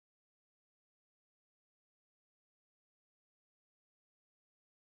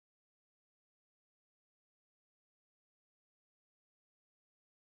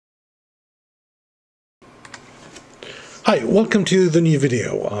Hi, welcome to the new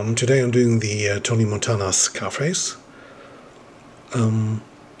video. Today I'm doing the Tony Montana Scarface.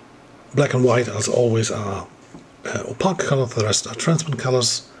 Black and white, as always, are opaque colors, the rest are transparent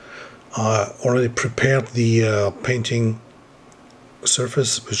colors. I already prepared the painting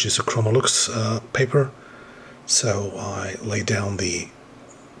surface, which is a Chromolux paper. So I lay down the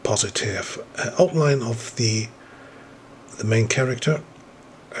positive outline of the main character,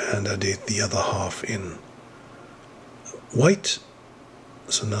 and I did the other half in white.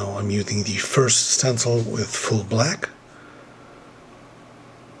 So now I'm using the first stencil with full black.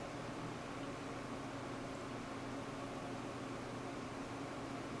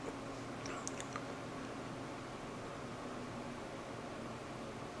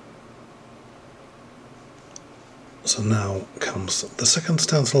 So now comes the second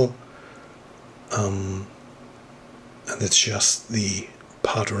stencil, and it's just the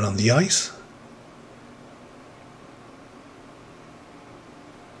part around the eyes.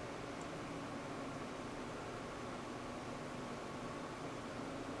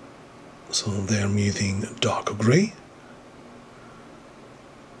 So there I'm using darker grey.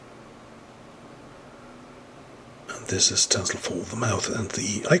 And this is stencil for the mouth and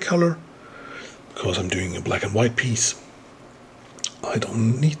the eye color. Because I'm doing a black and white piece, I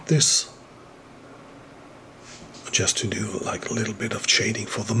don't need this. Just to do like a little bit of shading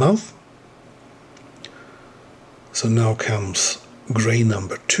for the mouth. So now comes grey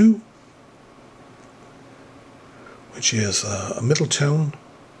number 2, which is a middle tone.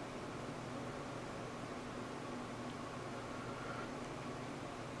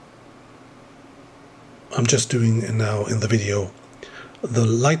 I'm just doing now in the video the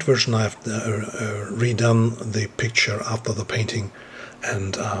light version. I've redone the picture after the painting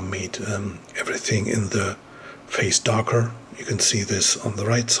and made everything in the face darker. You can see this on the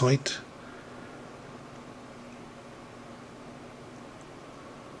right side.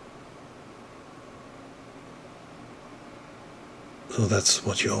 So that's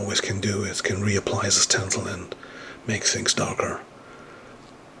what you always can do, is can reapply the stencil and make things darker.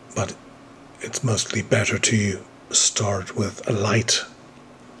 But it's mostly better to start with a light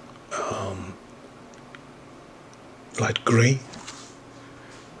grey.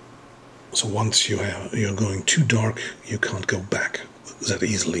 So once you're going too dark, you can't go back that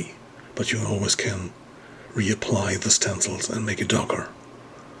easily, but you always can reapply the stencils and make it darker.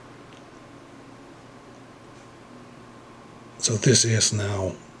 So this is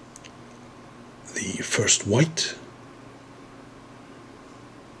now the first white.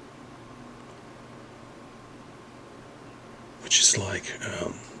 Which is like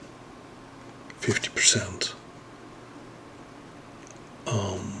 50%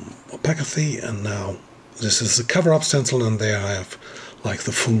 opacity, and now this is the cover-up stencil, and there I have like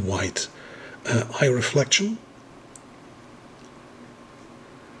the full white eye reflection.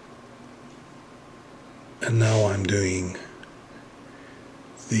 And now I'm doing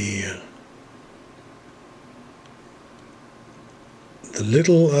the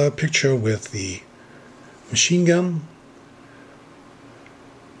little picture with the machine gun.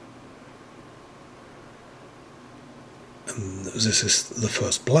 And this is the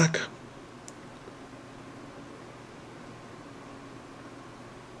first black.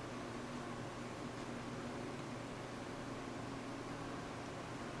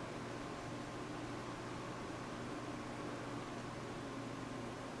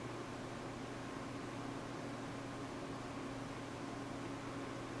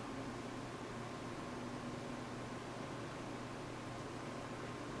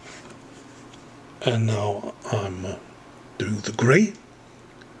 And now I'm doing the grey.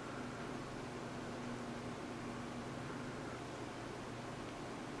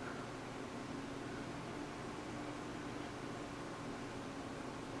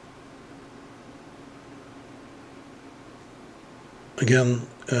 Again,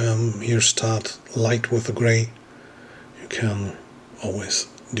 here start light with the grey. You can always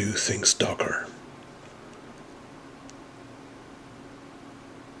do things darker.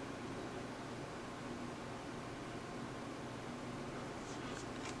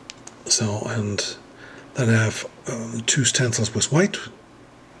 So, and then I have 2 stencils with white,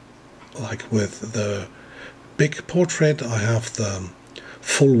 like with the big portrait. I have the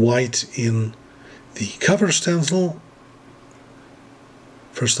full white in the cover stencil.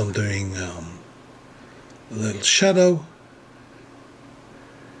 First I'm doing a little shadow,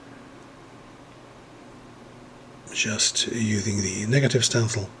 just using the negative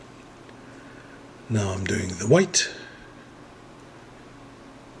stencil. Now I'm doing the white.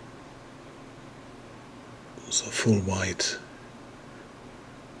 So full white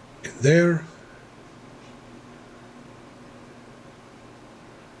in there.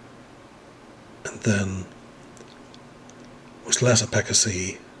 and then with less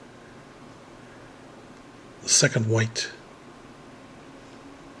opacity, the second white,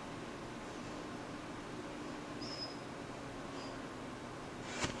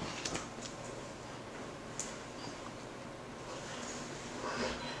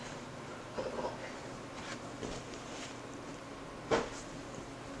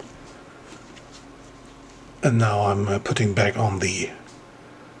 and now I'm putting back on the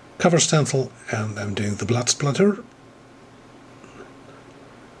cover stencil and I'm doing the blood splatter.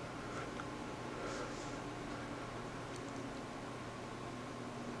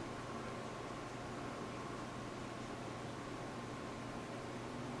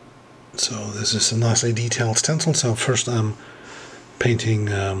 So this is a nicely detailed stencil. So first I'm painting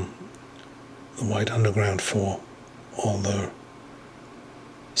the white underground for all the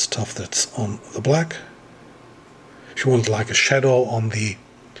stuff that's on the black. If you want like a shadow on the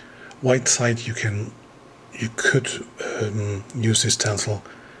white side, you could use this stencil,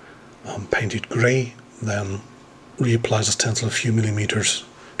 paint it gray, then reapply the stencil a few millimeters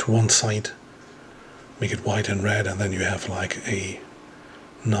to one side, make it white and red, and then you have like a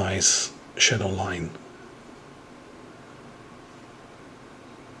nice shadow line.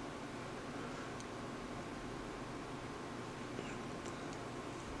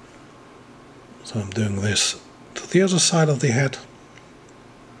 So I'm doing this to the other side of the head.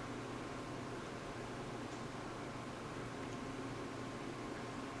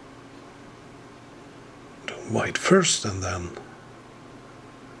 Doing white first and then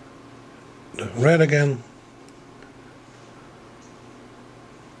doing red again.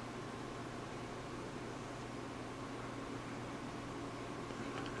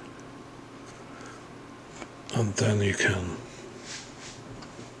 And then you can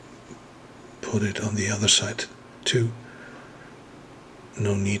put it on the other side too.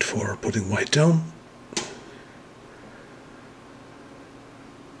 No need for putting white down.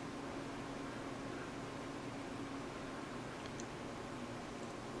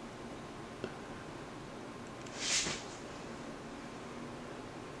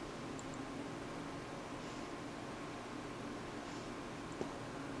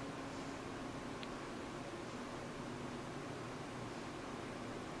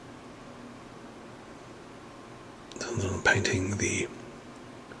 And then I'm painting the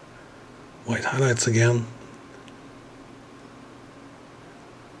white highlights again.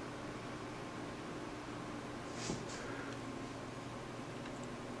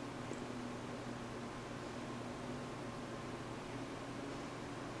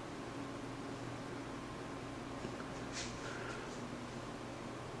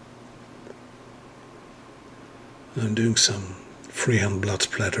 And I'm doing some freehand blood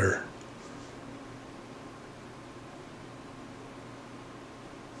splatter.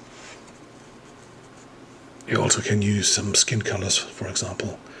 You also can use some skin colors, for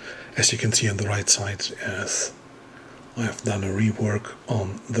example, as you can see on the right side, as I have done a rework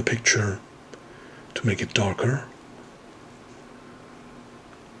on the picture to make it darker.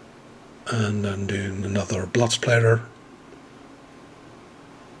 And I'm doing another blood splatter.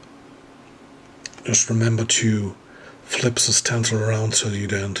 Just remember to flip the stencil around so you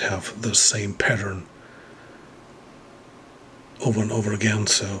don't have the same pattern over and over again,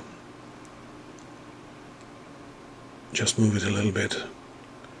 so just move it a little bit.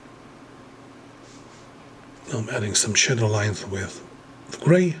 Now I'm adding some shadow lines with the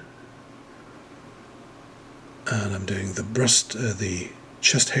gray, and I'm doing the breast, the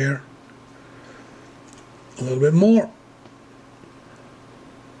chest hair a little bit more.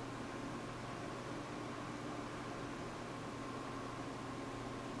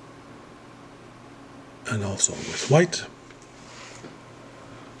 And also with white.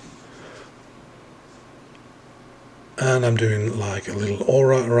 And I'm doing like a little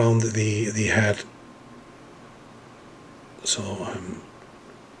aura around the head. So I'm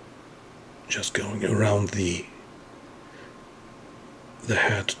just going around the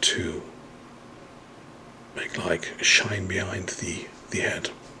head to make like a shine behind the head.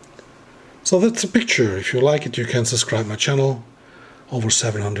 So that's the picture. If you like it, you can subscribe my channel. Over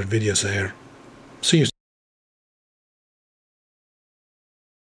 700 videos there. See you soon.